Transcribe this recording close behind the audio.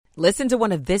Listen to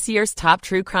one of this year's top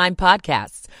true crime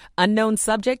podcasts. Unknown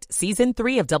Subject, Season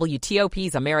 3 of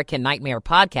WTOP's American Nightmare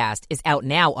podcast is out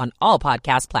now on all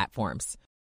podcast platforms.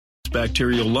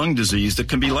 Bacterial lung disease that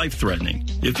can be life-threatening.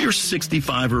 If you're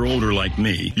 65 or older like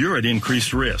me, you're at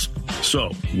increased risk.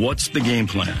 So, what's the game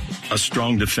plan? A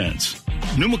strong defense.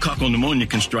 Pneumococcal pneumonia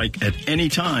can strike at any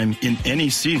time in any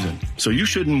season, so you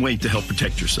shouldn't wait to help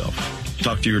protect yourself.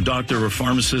 Talk to your doctor or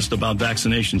pharmacist about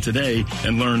vaccination today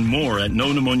and learn more at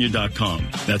knowpneumonia.com.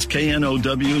 That's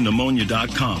KNOW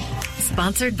pneumonia.com.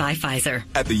 Sponsored by Pfizer.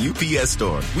 At the UPS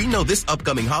Store, we know this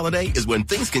upcoming holiday is when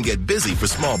things can get busy for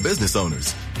small business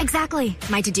owners. Exactly.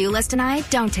 My to-do list and I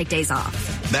don't take days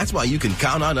off. That's why you can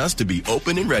count on us to be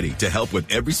open and ready to help with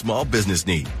every small business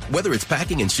need, whether it's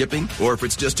packing and shipping or if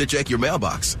it's just to check your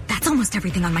mailbox. That's almost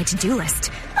everything on my to-do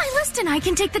list. My list and I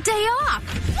can take the day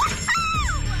off.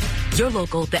 Your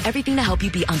local, the everything to help you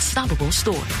be unstoppable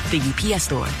store. The UPS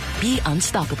Store. Be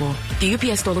unstoppable. The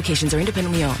UPS Store locations are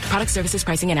independently owned. Product, services,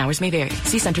 pricing, and hours may vary.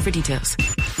 See Center for details.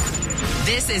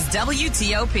 This is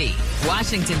WTOP,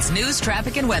 Washington's news,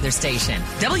 traffic, and weather station.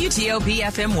 WTOP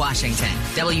FM Washington.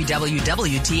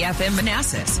 WWWT-FM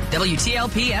Manassas.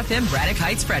 WTLP FM Braddock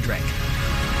Heights, Frederick.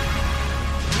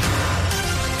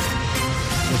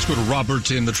 Let's go to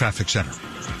Robert in the traffic center.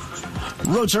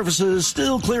 Road surfaces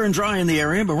still clear and dry in the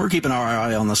area, but we're keeping our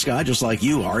eye on the sky just like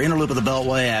you are. Inner loop of the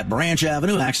Beltway at Branch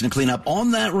Avenue. Accident cleanup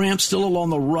on that ramp still along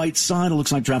the right side. It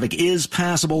looks like traffic is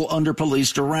passable under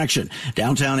police direction.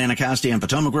 Downtown Anacostia and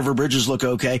Potomac River bridges look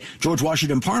okay. George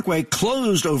Washington Parkway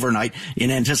closed overnight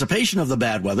in anticipation of the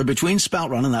bad weather between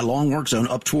Spout Run and that long work zone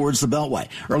up towards the Beltway.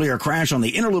 Earlier crash on the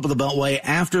inner loop of the Beltway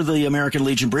after the American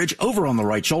Legion Bridge over on the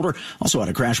right shoulder. Also had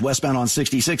a crash westbound on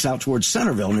 66 out towards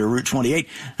Centerville near Route 28.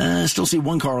 Still see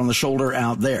one car on the shoulder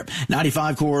out there.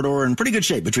 95 corridor in pretty good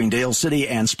shape between Dale City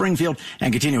and Springfield,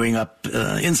 and continuing up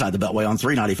inside the Beltway on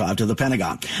 395 to the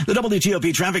Pentagon. The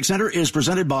WTOP Traffic Center is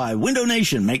presented by Window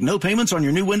Nation. Make no payments on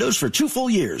your new windows for 2 full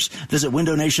years. Visit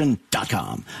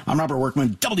windownation.com. I'm Robert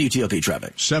Workman, WTOP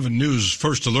Traffic. 7 News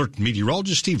First Alert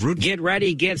meteorologist Steve Rudin. Get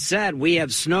ready, get set. We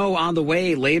have snow on the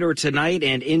way later tonight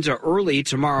and into early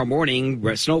tomorrow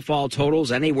morning. Snowfall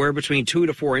totals anywhere between 2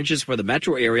 to 4 inches for the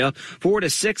metro area, 4 to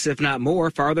 6 if not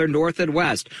more farther north and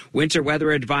west. Winter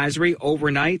weather advisory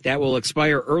overnight. That will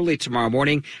expire early tomorrow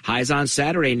morning. Highs on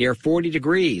Saturday near 40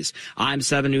 degrees. I'm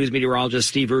 7 News meteorologist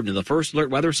Steve Rudin in the First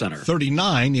Alert Weather Center.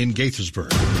 39 in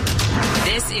Gaithersburg.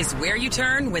 This is where you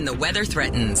turn when the weather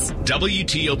threatens.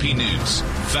 WTOP News.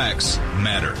 Facts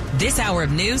matter. This hour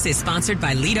of news is sponsored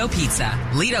by Lido Pizza.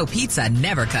 Lido Pizza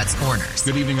never cuts corners.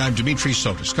 Good evening, I'm Dimitri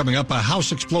Sotis. Coming up, a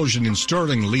house explosion in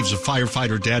Sterling leaves a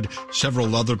firefighter dead,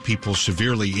 several other people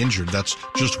severely injured. That's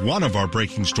just one of our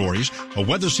breaking stories. A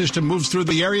weather system moves through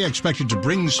the area, expected to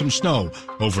bring some snow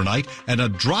overnight. And a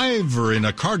driver in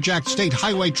a carjacked state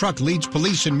highway truck leads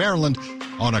police in Maryland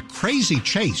on a crazy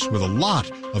chase with a lot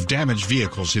of damaged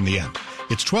vehicles in the end.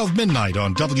 It's 12 midnight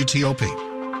on WTOP.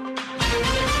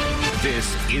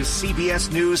 This is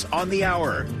CBS News on the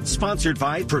Hour, sponsored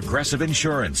by Progressive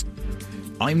Insurance.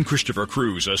 I'm Christopher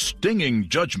Cruz. A stinging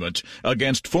judgment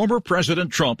against former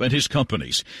President Trump and his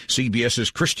companies.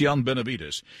 CBS's Christian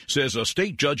Benavides says a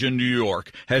state judge in New York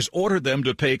has ordered them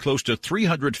to pay close to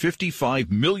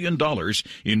 $355 million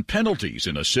in penalties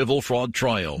in a civil fraud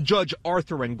trial. Judge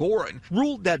Arthur Engoron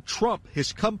ruled that Trump,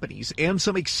 his companies, and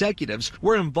some executives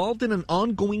were involved in an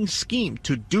ongoing scheme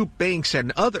to dupe banks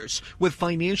and others with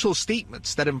financial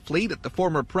statements that inflated the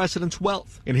former president's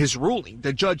wealth. In his ruling,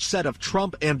 the judge said of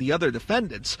Trump and the other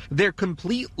defendants, their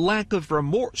complete lack of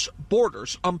remorse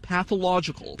borders on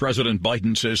pathological. President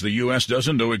Biden says the U.S.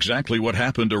 doesn't know exactly what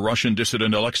happened to Russian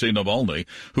dissident Alexei Navalny,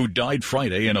 who died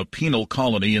Friday in a penal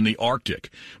colony in the Arctic.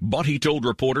 But he told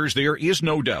reporters there is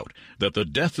no doubt that the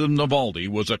death of Navalny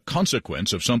was a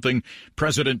consequence of something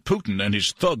President Putin and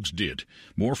his thugs did.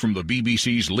 More from the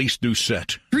BBC's Lise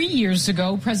Doucette. 3 years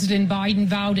ago, President Biden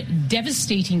vowed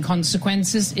devastating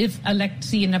consequences if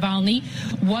Alexei Navalny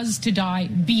was to die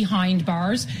behind bars.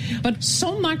 But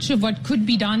so much of what could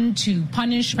be done to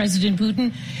punish President Putin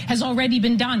has already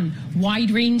been done.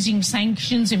 Wide-ranging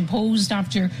sanctions imposed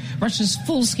after Russia's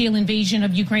full-scale invasion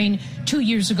of Ukraine 2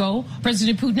 years ago.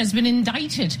 President Putin has been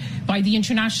indicted by the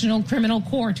International Criminal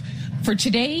Court. For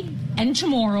today and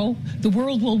tomorrow, the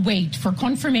world will wait for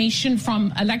confirmation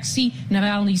from Alexei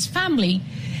Navalny's family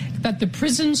that the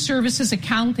prison services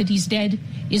account that he's dead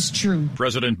is true.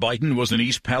 President Biden was in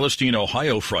East Palestine,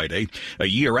 Ohio Friday, a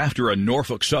year after a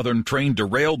Norfolk Southern train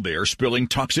derailed there, spilling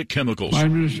toxic chemicals. My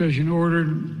administration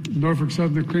ordered Norfolk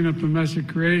Southern to clean up the mess it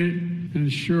created and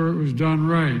ensure it was done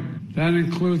right. That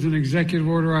includes an executive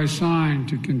order I signed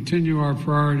to continue our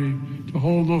priority to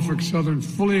hold Norfolk Southern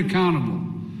fully accountable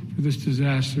for this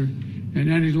disaster and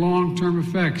any long-term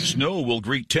effects. Snow will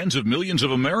greet tens of millions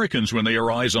of Americans when they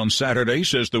arise on Saturday,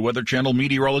 says the Weather Channel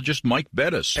meteorologist Mike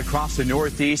Bettis. Across the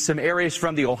Northeast, some areas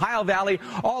from the Ohio Valley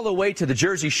all the way to the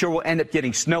Jersey Shore will end up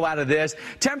getting snow out of this.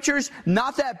 Temperatures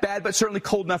not that bad, but certainly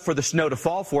cold enough for the snow to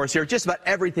fall for us here. Just about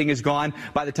everything is gone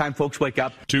by the time folks wake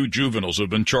up. 2 juveniles have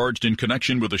been charged in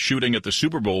connection with a shooting at the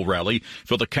Super Bowl rally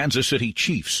for the Kansas City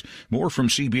Chiefs. More from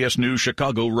CBS News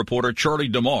Chicago reporter Charlie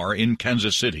DeMar in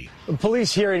Kansas City.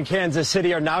 Police here in Kansas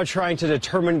City are now trying to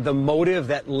determine the motive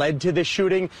that led to the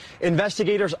shooting.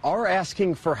 Investigators are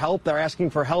asking for help. They're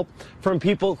asking for help from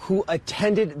people who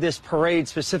attended this parade,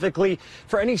 specifically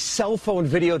for any cell phone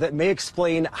video that may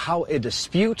explain how a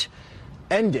dispute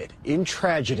ended in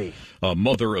tragedy. A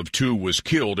mother of 2 was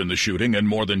killed in the shooting and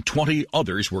more than 20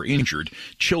 others were injured,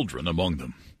 children among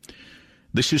them.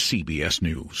 This is CBS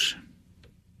News.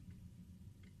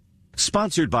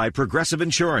 Sponsored by Progressive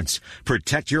Insurance.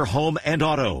 Protect your home and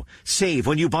auto. Save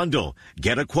when you bundle.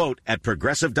 Get a quote at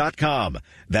Progressive.com.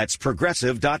 That's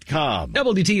Progressive.com.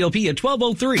 WTOP at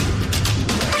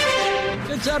 12:03.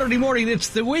 Good Saturday morning. It's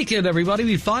the weekend, everybody.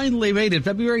 We finally made it.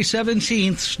 February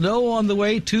 17th. Snow on the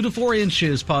way. 2 to 4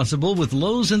 inches possible with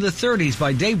lows in the 30s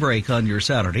by daybreak on your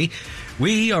Saturday.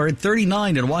 We are at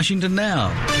 39 in Washington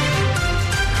now.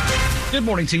 Good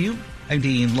morning to you. I'm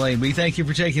Dean Lane. We thank you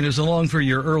for taking us along for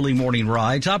your early morning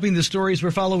ride. Topping the stories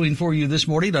we're following for you this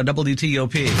morning on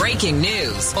WTOP. Breaking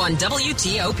news on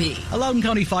WTOP. A Loudoun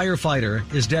County firefighter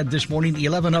is dead this morning.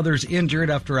 11 others injured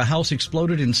after a house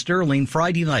exploded in Sterling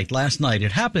last night.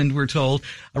 It happened, we're told,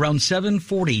 around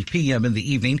 7:40 p.m. in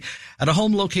the evening at a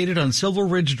home located on Silver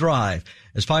Ridge Drive.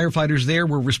 As firefighters there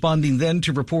were responding then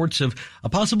to reports of a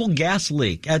possible gas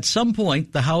leak. At some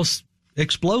point, the house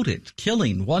exploded,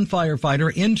 killing 1 firefighter,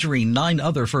 injuring 9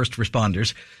 other first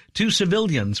responders. 2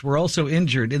 civilians were also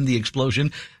injured in the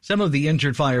explosion. Some of the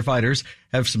injured firefighters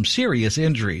have some serious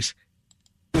injuries.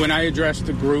 When I addressed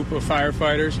the group of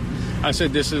firefighters, I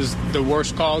said this is the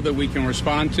worst call that we can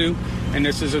respond to, and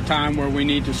this is a time where we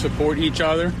need to support each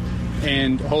other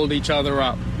and hold each other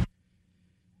up.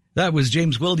 That was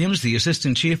James Williams, the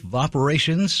Assistant Chief of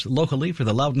Operations locally for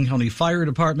the Loudoun County Fire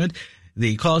Department.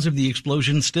 The cause of the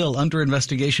explosion still under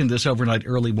investigation this overnight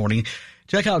early morning.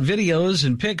 Check out videos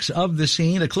and pics of the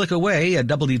scene a click away at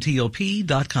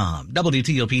WTOP.com.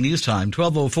 WTOP News Time,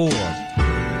 12:04.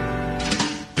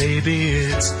 Baby,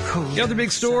 it's cold. The other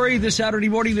big story this Saturday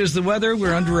morning is the weather.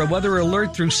 We're under a weather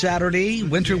alert through Saturday.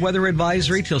 Winter weather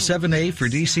advisory till 7 for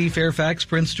D.C., Fairfax,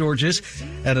 Prince George's,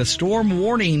 and a storm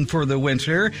warning for the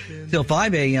winter till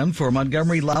 5 a.m. for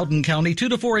Montgomery, Loudoun County. 2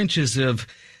 to 4 inches of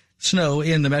snow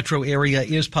in the metro area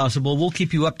is possible. We'll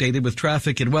keep you updated with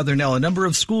traffic and weather. Now, a number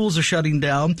of schools are shutting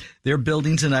down their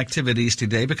buildings and activities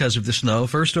today because of the snow.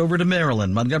 First over to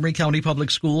Maryland. Montgomery County Public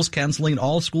Schools canceling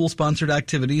all school-sponsored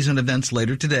activities and events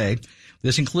later today.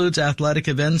 This includes athletic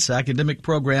events, academic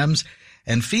programs,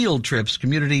 and field trips.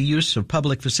 Community use of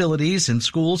public facilities and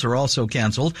schools are also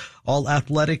canceled. All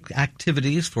athletic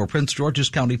activities for Prince George's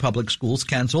County Public Schools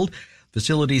canceled.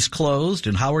 Facilities closed.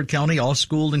 In Howard County, all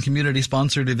school and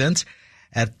community-sponsored events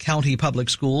at county public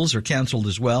schools are canceled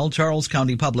as well. Charles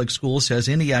County Public Schools says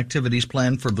any activities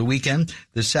planned for the weekend,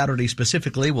 this Saturday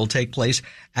specifically, will take place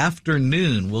after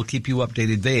noon. We'll keep you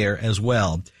updated there as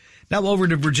well. Now over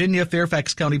to Virginia.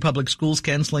 Fairfax County Public Schools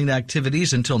canceling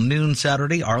activities until noon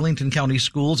Saturday. Arlington County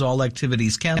Schools, all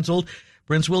activities canceled.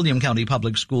 Prince William County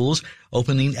Public Schools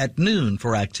opening at noon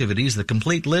for activities. The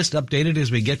complete list updated as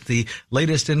we get the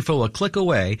latest info a click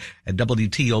away at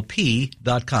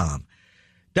WTOP.com.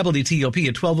 WTOP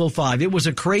at 12:05. It was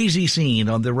a crazy scene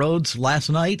on the roads last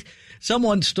night.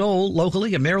 Someone stole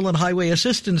locally a Maryland Highway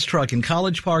Assistance truck in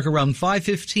College Park around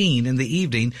 5:15 in the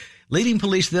evening, leading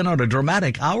police then on a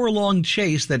dramatic hour-long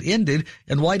chase that ended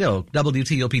in White Oak.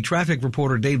 WTOP traffic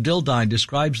reporter Dave Dildine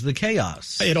describes the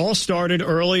chaos. It all started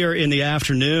earlier in the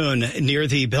afternoon near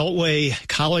the Beltway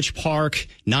College Park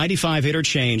 95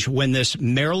 interchange when this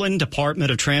Maryland Department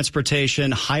of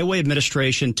Transportation Highway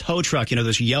Administration tow truck,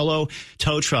 those yellow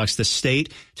tow trucks, the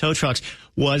state tow trucks,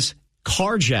 was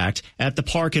carjacked at the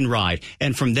Park and Ride.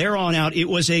 And from there on out, it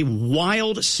was a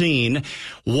wild scene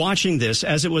watching this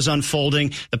as it was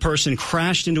unfolding. The person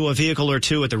crashed into a vehicle or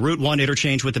two at the Route 1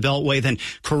 interchange with the Beltway, then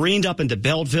careened up into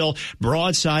Beltville,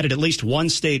 broadsided at least one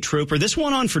state trooper. This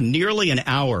went on for nearly an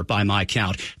hour by my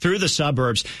count through the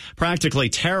suburbs, practically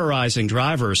terrorizing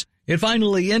drivers. It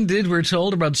finally ended, we're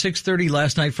told, about 6:30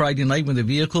 last night, Friday night, when the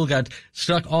vehicle got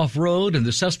stuck off-road and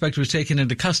the suspect was taken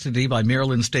into custody by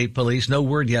Maryland State Police. No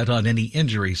word yet on any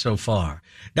injury so far.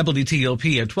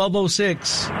 WTOP at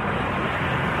 12:06.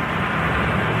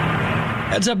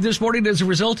 Heads up this morning, as a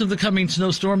result of the coming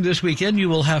snowstorm this weekend, you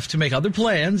will have to make other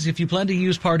plans if you plan to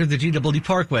use part of the GW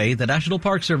Parkway. The National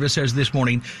Park Service says this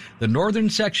morning the northern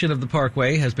section of the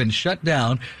parkway has been shut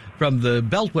down from the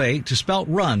Beltway to Spout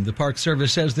Run. The Park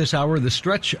Service says this hour the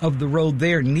stretch of the road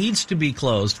there needs to be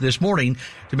closed this morning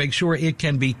to make sure it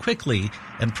can be quickly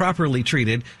and properly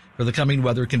treated for the coming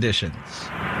weather conditions.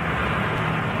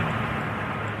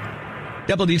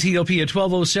 WTOP at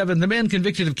 12:07. The man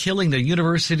convicted of killing the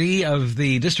University of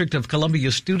the District of Columbia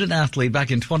student athlete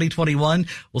back in 2021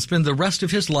 will spend the rest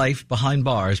of his life behind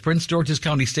bars. Prince George's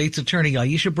County State's Attorney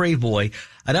Aisha Braveboy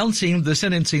announcing the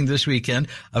sentencing this weekend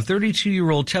of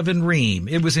 32-year-old Tevin Ream.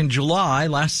 It was in July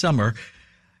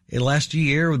last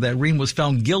year that Ream was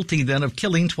found guilty then of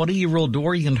killing 20-year-old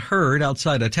Dorian Hurd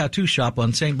outside a tattoo shop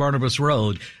on St. Barnabas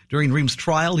Road. During Ream's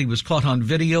trial, he was caught on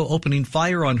video opening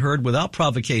fire on Hurd without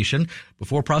provocation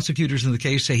before prosecutors in the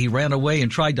case say he ran away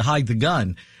and tried to hide the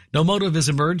gun. No motive has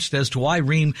emerged as to why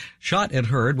Ream shot at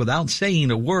Hurd without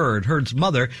saying a word. Hurd's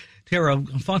mother, Tara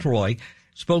Fauntleroy,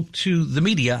 spoke to the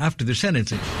media after their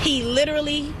sentencing. He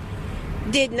literally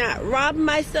did not rob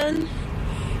my son.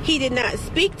 He did not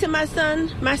speak to my son.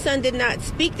 My son did not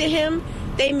speak to him.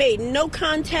 They made no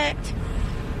contact.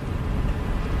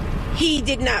 He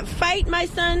did not fight my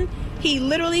son. He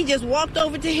literally just walked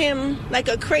over to him like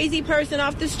a crazy person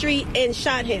off the street and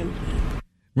shot him.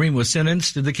 Ream was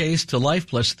sentenced in the case to life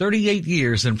plus 38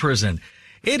 years in prison.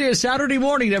 It is Saturday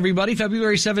morning, everybody,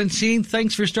 February 17th.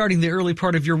 Thanks for starting the early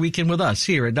part of your weekend with us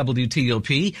here at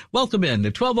WTOP. Welcome in to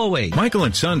 1208. Michael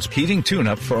and Son's heating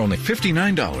tune-up for only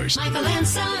 $59. Michael and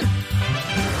Son.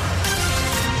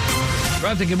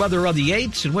 Traffic and weather on the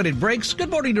 8s and when it breaks. Good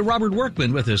morning to Robert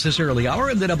Workman with us this early hour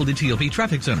in the WTOP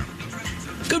Traffic Center.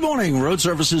 Good morning. Road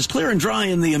surfaces clear and dry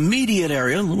in the immediate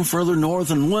area. A little further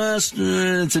north and west,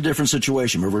 it's a different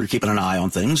situation. We're keeping an eye on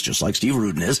things, just like Steve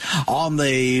Rudin is. On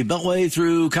the Beltway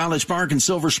through College Park and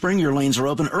Silver Spring, your lanes are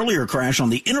open. Earlier crash on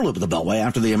the inner loop of the Beltway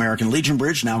after the American Legion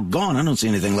Bridge. Now gone. I don't see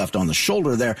anything left on the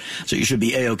shoulder there, so you should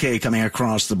be A-OK coming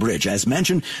across the bridge. As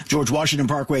mentioned, George Washington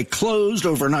Parkway closed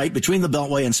overnight between the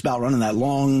Beltway and Spout Run in that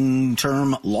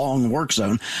long-term, long work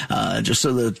zone, just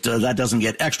so that that doesn't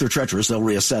get extra treacherous. They'll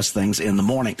reassess things in the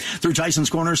morning. Through Tyson's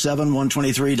Corner,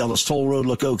 123 Dulles Toll Road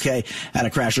look okay. Had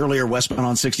a crash earlier westbound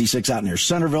on 66 out near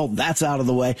Centerville. That's out of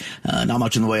the way. Not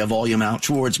much in the way of volume out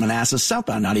towards Manassas.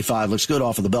 Southbound 95 looks good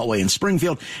off of the Beltway in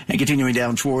Springfield and continuing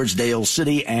down towards Dale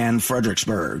City and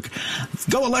Fredericksburg.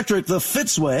 Go electric the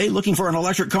Fitzway. Looking for an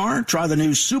electric car? Try the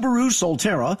new Subaru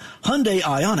Solterra, Hyundai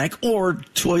Ioniq, or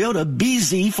Toyota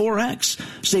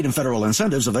BZ4X. State and federal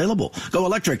incentives available. Go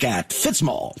electric at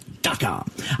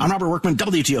fitzmall.com. I'm Robert Workman,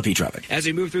 WTOP Traffic. As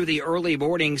we move through the early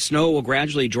morning, snow will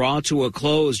gradually draw to a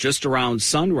close just around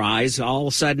sunrise.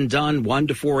 All said and done, 1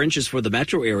 to 4 inches for the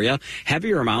metro area.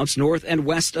 Heavier amounts north and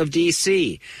west of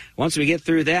D.C. Once we get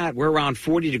through that, we're around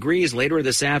 40 degrees later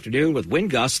this afternoon with wind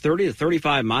gusts 30 to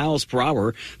 35 miles per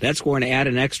hour. That's going to add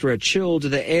an extra chill to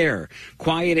the air.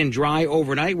 Quiet and dry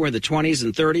overnight. We're in the 20s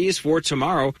and 30s. For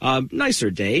tomorrow, a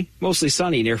nicer day, mostly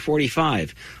sunny near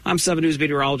 45. I'm 7 News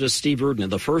meteorologist Steve Rudin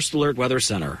of the First Alert Weather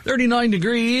Center. 39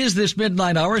 degrees this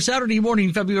midnight hour, Saturday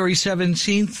morning, February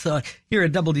 17th, here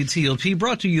at WTOP.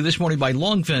 Brought to you this morning by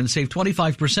Long Fence. Save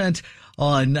 25%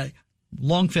 on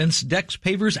Long Fence decks,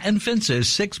 pavers, and fences.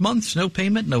 6 months, no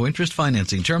payment, no interest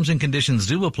financing. Terms and conditions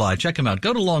do apply. Check them out.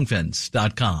 Go to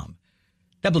longfence.com.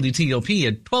 WTOP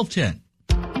at 1210.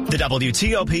 The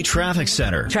WTOP Traffic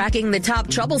Center. Tracking the top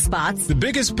trouble spots, The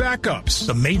biggest backups,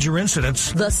 the major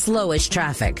incidents. the slowest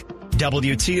traffic.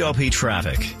 WTOP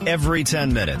Traffic. Every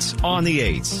 10 minutes, on the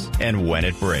 8s, and when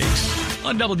it breaks.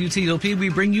 On WTOP, we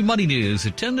bring you money news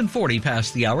at 10 and 40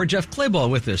 past the hour. Jeff Claybaugh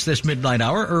with us this midnight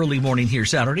hour, early morning here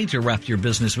Saturday to wrap your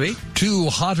business week. 2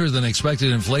 hotter than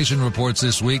expected inflation reports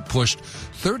this week pushed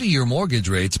 30-year mortgage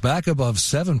rates back above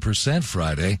 7%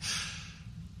 Friday.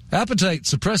 Appetite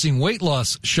suppressing weight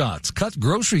loss shots cut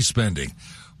grocery spending.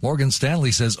 Morgan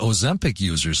Stanley says Ozempic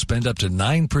users spend up to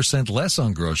 9% less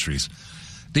on groceries.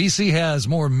 D.C. has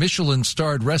more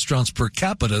Michelin-starred restaurants per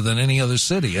capita than any other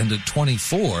city, and at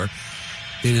 24,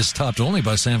 it is topped only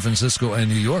by San Francisco and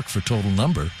New York for total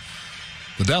number.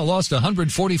 The Dow lost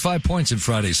 145 points in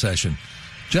Friday's session.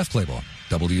 Jeff Claybaugh,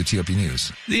 WTOP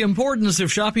News. The importance of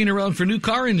shopping around for new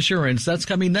car insurance. That's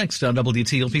coming next on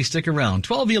WTOP. Stick around.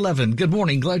 12:11. Good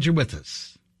morning. Glad you're with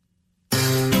us.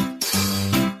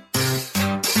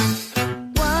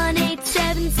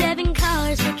 1-877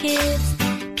 Cars for Kids.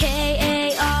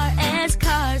 KARS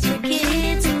Cars for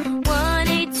Kids.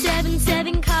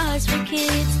 1-877 Cars for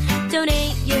Kids.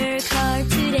 Donate your car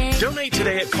today. Donate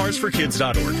today at Cars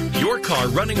carsforkids.org. Your car,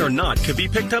 running or not, could be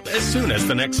picked up as soon as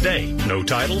the next day. No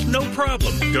title, no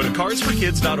problem. Go to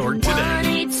carsforkids.org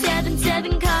today.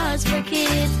 1-877 Cars for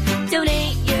Kids.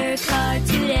 Donate your car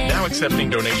today. Now accepting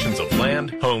donations of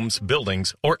land, homes,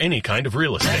 buildings, or any kind of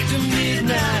real estate.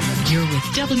 You're with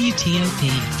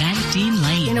WTOP. I'm Dean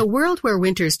Lane. In a world where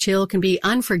winter's chill can be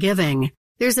unforgiving,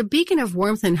 there's a beacon of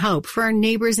warmth and hope for our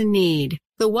neighbors in need.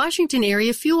 The Washington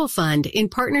Area Fuel Fund, in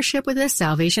partnership with the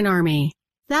Salvation Army.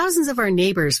 Thousands of our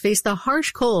neighbors face the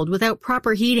harsh cold without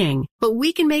proper heating, but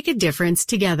we can make a difference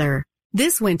together.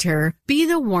 This winter, be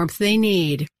the warmth they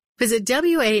need. Visit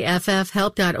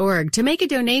WAFFhelp.org to make a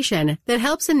donation that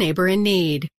helps a neighbor in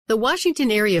need. The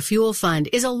Washington Area Fuel Fund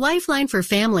is a lifeline for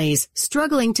families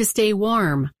struggling to stay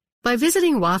warm. By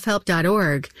visiting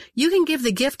WAFHelp.org, you can give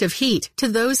the gift of heat to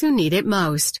those who need it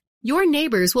most. Your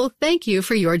neighbors will thank you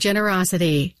for your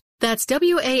generosity. That's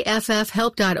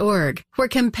WAFFhelp.org, where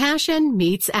compassion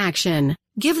meets action.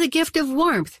 Give the gift of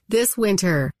warmth this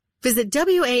winter. Visit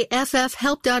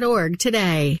WAFFhelp.org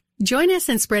today. Join us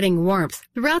in spreading warmth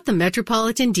throughout the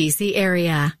metropolitan D.C.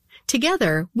 area.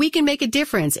 Together, we can make a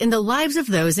difference in the lives of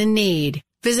those in need.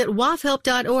 Visit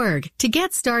WAFHelp.org to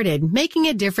get started making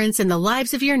a difference in the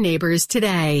lives of your neighbors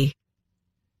today.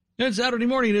 It's Saturday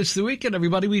morning. It's the weekend,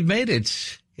 everybody. We've made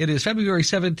it. It is February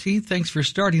 17th. Thanks for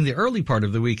starting the early part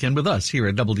of the weekend with us here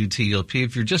at WTOP.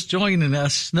 If you're just joining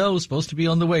us, snow is supposed to be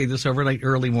on the way this overnight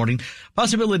early morning.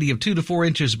 Possibility of 2 to 4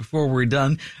 inches before we're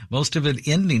done. Most of it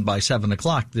ending by 7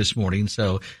 o'clock this morning.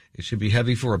 So it should be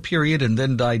heavy for a period and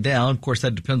then die down. Of course,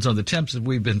 that depends on the temps that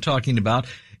we've been talking about.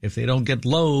 If they don't get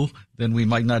low, then we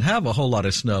might not have a whole lot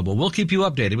of snow. But we'll keep you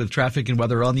updated with traffic and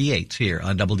weather on the 8th here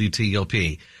on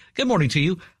WTOP. Good morning to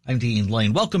you. I'm Dean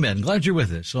Lane. Welcome in. Glad you're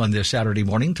with us on this Saturday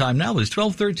morning. Time now is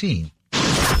 12:13.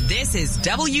 This is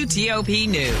WTOP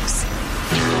News.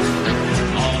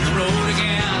 On the road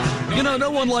again. You know,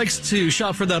 no one likes to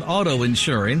shop for that auto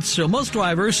insurance, so most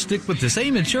drivers stick with the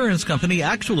same insurance company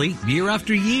actually year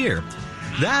after year.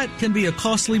 That can be a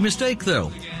costly mistake,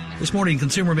 though. This morning,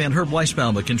 consumer man Herb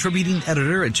Weisbaum, a contributing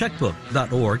editor at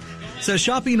checkbook.org, says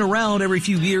shopping around every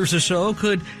few years or so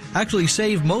could actually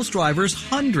save most drivers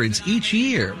hundreds each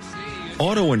year.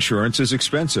 Auto insurance is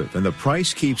expensive and the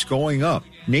price keeps going up.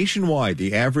 Nationwide,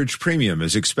 the average premium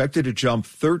is expected to jump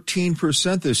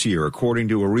 13% this year, according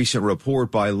to a recent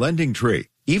report by LendingTree.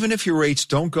 Even if your rates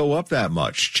don't go up that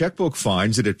much, Checkbook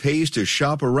finds that it pays to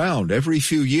shop around every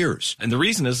few years. And the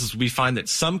reason is we find that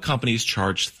some companies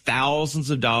charge thousands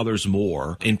of dollars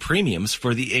more in premiums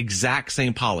for the exact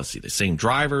same policy, the same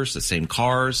drivers, the same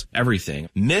cars, everything.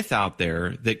 Myth out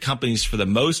there that companies, for the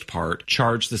most part,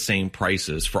 charge the same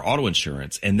prices for auto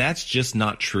insurance, and that's just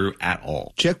not true at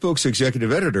all. Checkbook's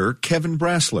executive editor, Kevin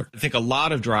Brassler. I think a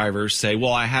lot of drivers say,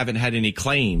 well, I haven't had any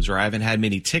claims or I haven't had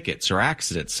many tickets or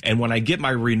accidents. And when I get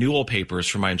my renewal papers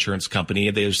from my insurance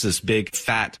company, there's this big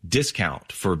fat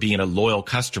discount for being a loyal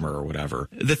customer or whatever.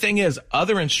 The thing is,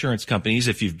 other insurance companies,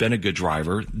 if you've been a good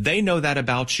driver, they know that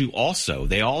about you also.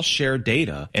 They all share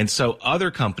data. And so other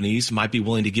companies might be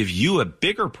willing to give you a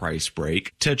bigger price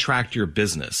break to attract your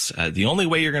business. The only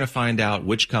way you're going to find out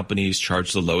which companies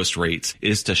charge the lowest rates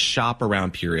is to shop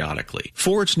around periodically.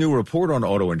 For its new report on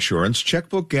auto insurance,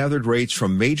 Checkbook gathered rates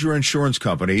from major insurance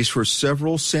companies for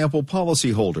several sample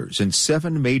policyholders in 7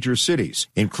 major cities,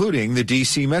 including the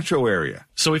D.C. metro area.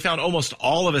 So we found almost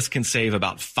all of us can save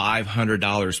about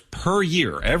 $500 per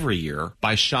year, every year,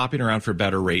 by shopping around for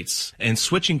better rates and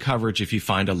switching coverage if you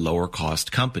find a lower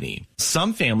cost company.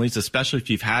 Some families, especially if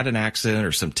you've had an accident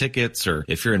or some tickets, or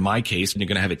if you're in my case and you're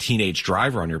going to have a teenage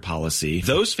driver on your policy,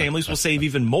 those families will save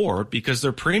even more because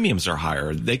their premiums are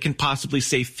higher. They can possibly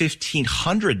save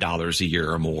 $1,500 a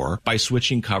year or more by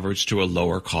switching coverage to a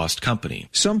lower cost company.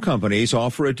 Some companies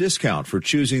offer a discount for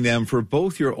choosing them for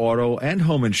both your auto and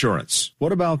home insurance.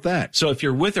 What about that? So if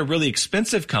you're with a really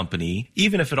expensive company,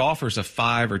 even if it offers a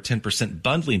 5 or 10%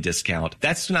 bundling discount,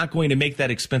 that's not going to make that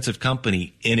expensive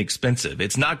company inexpensive.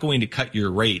 It's not going to cut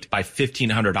your rate by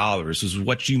 $1,500, is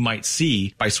what you might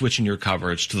see by switching your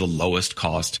coverage to the lowest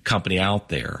cost company out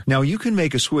there. Now, you can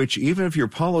make a switch even if your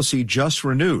policy just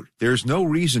renewed. There's no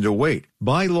reason to wait.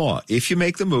 By law, if you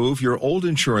make the move, your old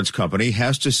insurance company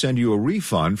has to send you a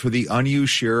refund for the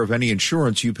unused share of any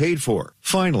insurance you paid for.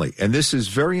 Finally, and this is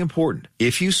very important,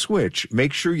 If you switch,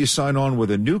 make sure you sign on with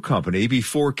a new company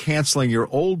before canceling your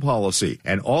old policy.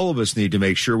 And all of us need to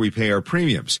make sure we pay our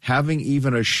premiums. Having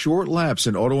even a short lapse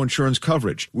in auto insurance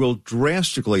coverage will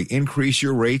drastically increase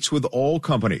your rates with all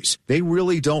companies. They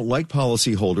really don't like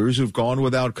policyholders who've gone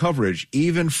without coverage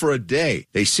even for a day.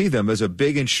 They see them as a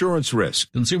big insurance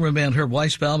risk. Consumerman Herb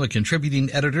Weisbaum, a contributing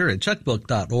editor at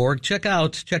checkbook.org. Check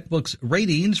out Checkbook's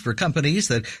ratings for companies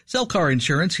that sell car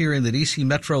insurance here in the D.C.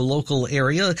 metro local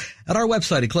area at our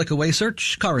website. A click away,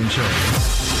 search car insurance.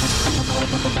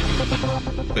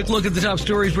 Quick look at the top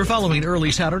stories we're following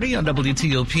early Saturday on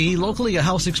WTOP. Locally, a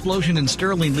house explosion in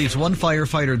Sterling leaves one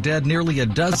firefighter dead, nearly a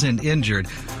dozen injured.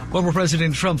 Former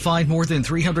President Trump fined more than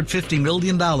 $350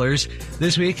 million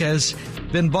this week has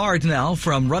been barred now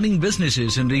from running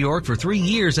businesses in New York for 3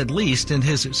 years at least in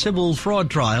his civil fraud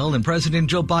trial. And President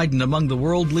Joe Biden among the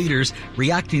world leaders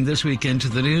reacting this weekend to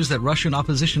the news that Russian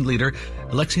opposition leader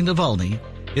Alexei Navalny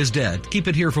is dead. Keep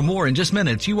it here for more in just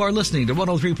minutes. You are listening to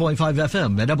 103.5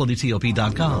 FM at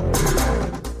WTOP.com.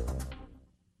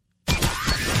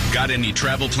 Got any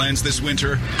travel plans this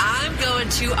winter? I'm going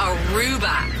to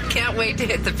Aruba. Can't wait to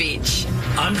hit the beach.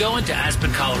 I'm going to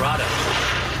Aspen, Colorado.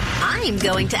 I'm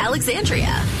going to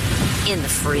Alexandria. In the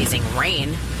freezing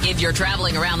rain. If you're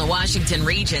traveling around the Washington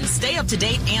region, stay up to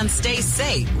date and stay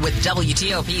safe with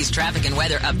WTOP's traffic and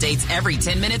weather updates every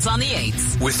 10 minutes on the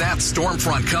 8s. With that storm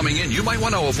front coming in, you might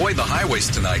want to avoid the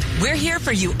highways tonight. We're here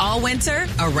for you all winter,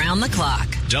 around the clock.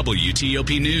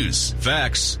 WTOP News.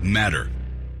 Facts matter.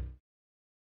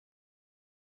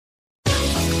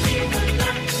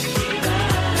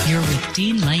 You're with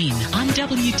Dean Lane on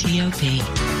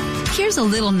WTOP. Here's a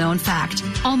little known fact.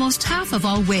 Almost half of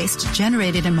all waste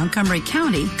generated in Montgomery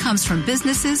County comes from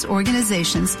businesses,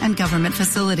 organizations, and government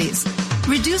facilities.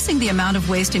 Reducing the amount of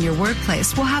waste in your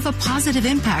workplace will have a positive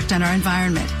impact on our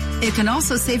environment. It can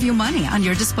also save you money on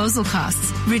your disposal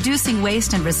costs. Reducing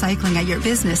waste and recycling at your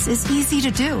business is easy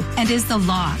to do and is the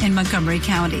law in Montgomery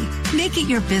County. Make it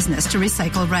your business to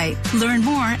recycle right. Learn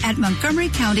more at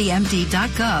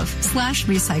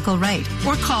montgomerycountymd.gov/recycle right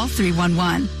or call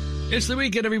 311. It's the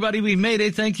weekend, everybody. We made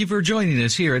it. Thank you for joining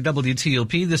us here at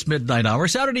WTOP this midnight hour.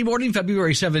 Saturday morning,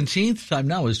 February 17th. Time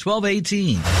now is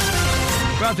 12:18.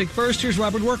 Traffic first. Here's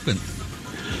Robert Workman.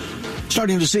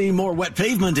 Starting to see more wet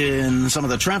pavement in some of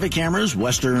the traffic cameras.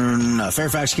 Western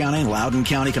Fairfax County, Loudoun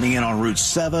County coming in on Route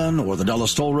 7 or the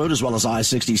Dulles Toll Road as well as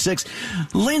I-66.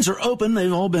 Lanes are open.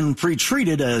 They've all been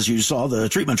pre-treated, as you saw the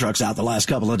treatment trucks out the last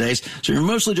couple of days. So you're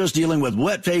mostly just dealing with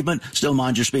wet pavement. Still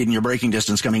mind your speed and your braking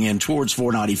distance coming in towards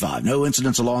 495. No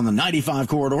incidents along the 95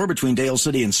 corridor between Dale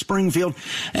City and Springfield.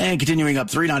 And continuing up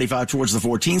 395 towards the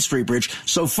 14th Street Bridge.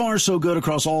 So far, so good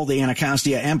across all the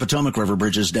Anacostia and Potomac River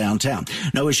bridges downtown.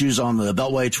 No issues on the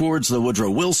Beltway towards the Woodrow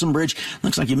Wilson Bridge.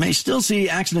 Looks like you may still see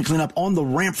accident cleanup on the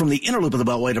ramp from the inner loop of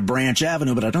the Beltway to Branch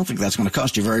Avenue, but I don't think that's going to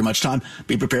cost you very much time.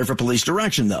 Be prepared for police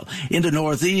direction, though. Into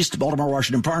Northeast,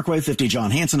 Baltimore-Washington Parkway, 50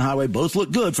 John Hanson Highway, both look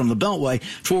good from the Beltway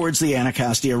towards the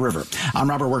Anacostia River.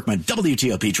 I'm Robert Workman,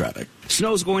 WTOP Traffic.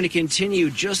 Snow's going to continue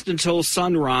just until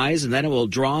sunrise, and then it will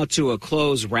draw to a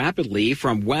close rapidly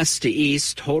from west to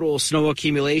east. Total snow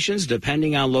accumulations,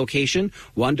 depending on location,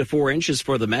 1 to 4 inches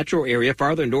for the metro area.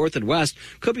 Farther north and west,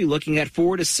 could be looking at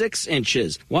 4 to 6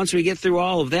 inches. Once we get through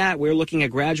all of that, we're looking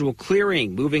at gradual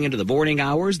clearing moving into the morning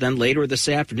hours. Then later this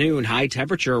afternoon, high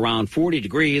temperature around 40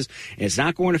 degrees. It's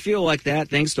not going to feel like that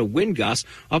thanks to wind gusts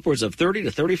upwards of 30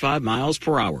 to 35 miles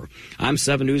per hour. I'm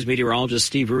 7 News meteorologist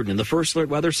Steve Rudin in the First Alert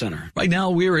Weather Center. Right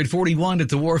now, we're at 41 at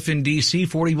the Wharf in D.C.,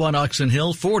 41 Oxon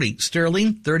Hill, 40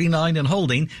 Sterling, 39 and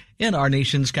holding in our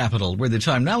nation's capital, where the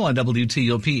time now on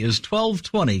WTOP is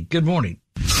 12:20. Good morning.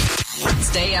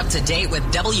 Stay up to date with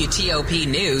WTOP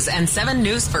News and 7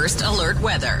 News First Alert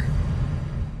Weather.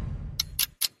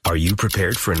 Are you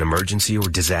prepared for an emergency or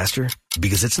disaster?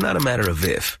 Because it's not a matter of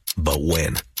if, but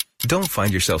when. Don't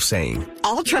find yourself saying,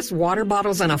 I'll trust water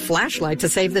bottles and a flashlight to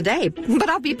save the day, but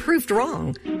I'll be proved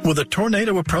wrong. With a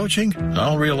tornado approaching,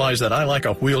 I'll realize that I like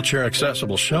a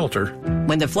wheelchair-accessible shelter.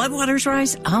 When the floodwaters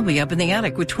rise, I'll be up in the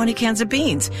attic with 20 cans of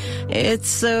beans.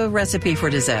 It's a recipe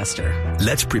for disaster.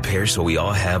 Let's prepare so we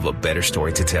all have a better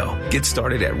story to tell. Get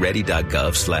started at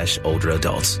ready.gov/older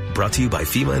adults. Brought to you by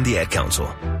FEMA and the Ad Council.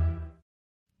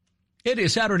 It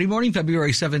is Saturday morning,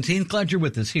 February 17th. Glad you're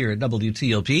with us here at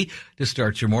WTOP to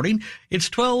start your morning. It's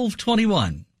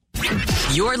 12:21.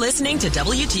 You're listening to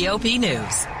WTOP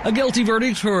News. A guilty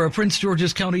verdict for a Prince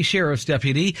George's County Sheriff's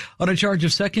deputy on a charge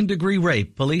of second-degree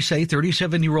rape. Police say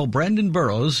 37-year-old Brandon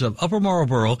Burrows of Upper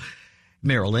Marlboro,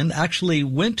 Maryland, actually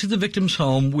went to the victim's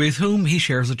home with whom he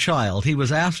shares a child. He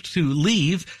was asked to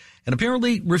leave and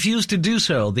apparently refused to do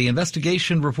so. The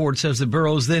investigation report says that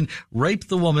Burrows then raped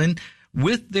the woman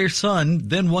with their son,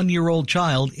 then 1-year-old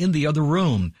child, in the other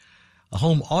room. A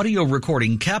home audio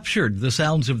recording captured the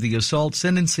sounds of the assault.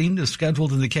 Sentencing is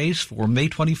scheduled in the case for May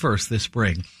 21st this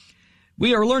spring.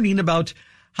 We are learning about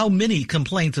how many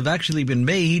complaints have actually been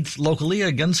made locally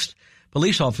against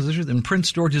police officers in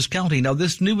Prince George's County. Now,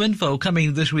 this new info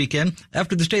coming this weekend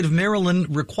after the state of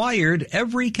Maryland required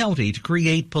every county to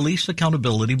create police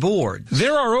accountability boards.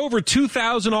 There are over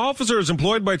 2,000 officers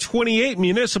employed by 28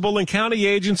 municipal and county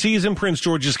agencies in Prince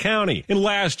George's County. And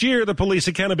last year, the Police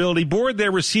Accountability Board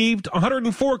there received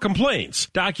 104 complaints,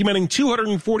 documenting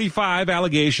 245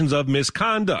 allegations of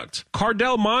misconduct.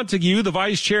 Cardell Montague, the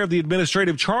vice chair of the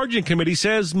Administrative Charging Committee,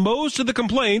 says most of the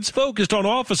complaints focused on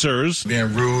officers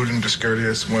being rude and discourteous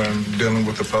when dealing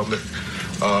with the public,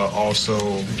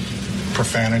 also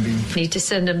profanity. Need to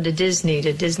send them to Disney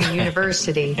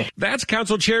University. That's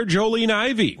Council Chair Jolene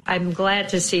Ivey. I'm glad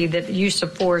to see that use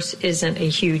of force isn't a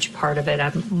huge part of it.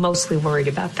 I'm mostly worried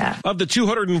about that. Of the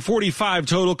 245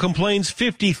 total complaints,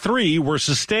 53 were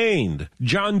sustained.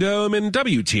 John Doman,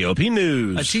 WTOP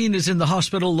News. A teen is in the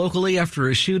hospital locally after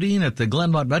a shooting at the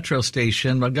Glenmont Metro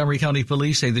Station. Montgomery County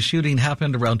Police say the shooting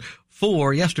happened around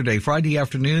 4 yesterday, Friday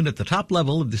afternoon, at the top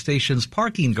level of the station's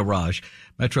parking garage.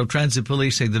 Metro Transit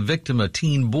Police say the victim, a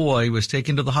teen boy, was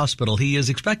taken to the hospital. He is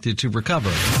expected to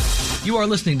recover. You are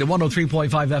listening to 103.5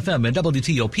 FM and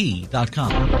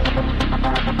WTOP.com.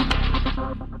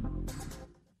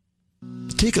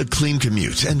 Take a clean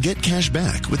commute and get cash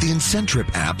back with the Incentrip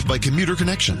app by Commuter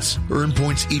Connections. Earn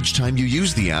points each time you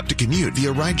use the app to commute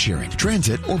via ride-sharing,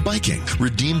 transit, or biking.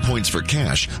 Redeem points for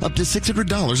cash up to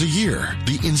 $600 a year.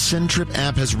 The Incentrip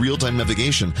app has real-time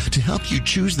navigation to help you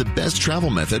choose the best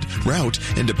travel method, route,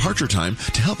 and departure time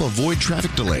to help avoid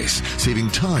traffic delays,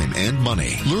 saving time and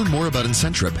money. Learn more about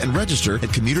Incentrip and register at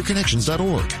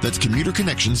commuterconnections.org. That's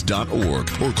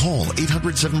commuterconnections.org or call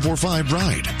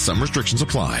 800-745-RIDE. Some restrictions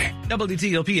apply.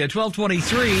 WTOP at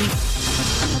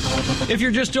 12:23. If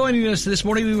you're just joining us this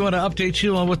morning, we want to update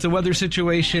you on what the weather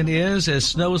situation is, as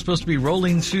snow is supposed to be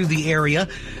rolling through the area.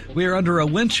 We are under a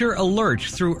winter alert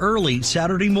through early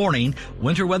Saturday morning.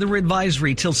 Winter weather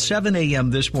advisory till 7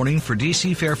 a.m. this morning for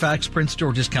D.C., Fairfax, Prince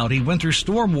George's County. Winter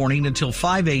storm warning until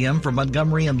 5 a.m. for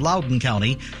Montgomery and Loudoun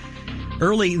County.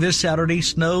 Early this Saturday,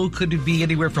 snow could be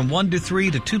anywhere from 1 to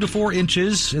 3 to 2 to 4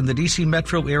 inches in the D.C.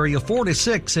 metro area, 4 to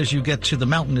 6 as you get to the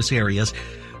mountainous areas,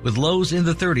 with lows in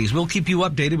the 30s. We'll keep you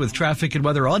updated with traffic and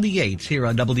weather on the 8s here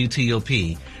on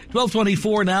WTOP.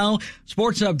 12:24 now,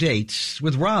 sports updates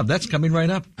with Rob. That's coming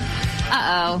right up.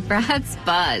 Uh-oh, Brad's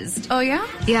buzzed. Oh, yeah?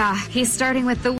 Yeah, he's starting with the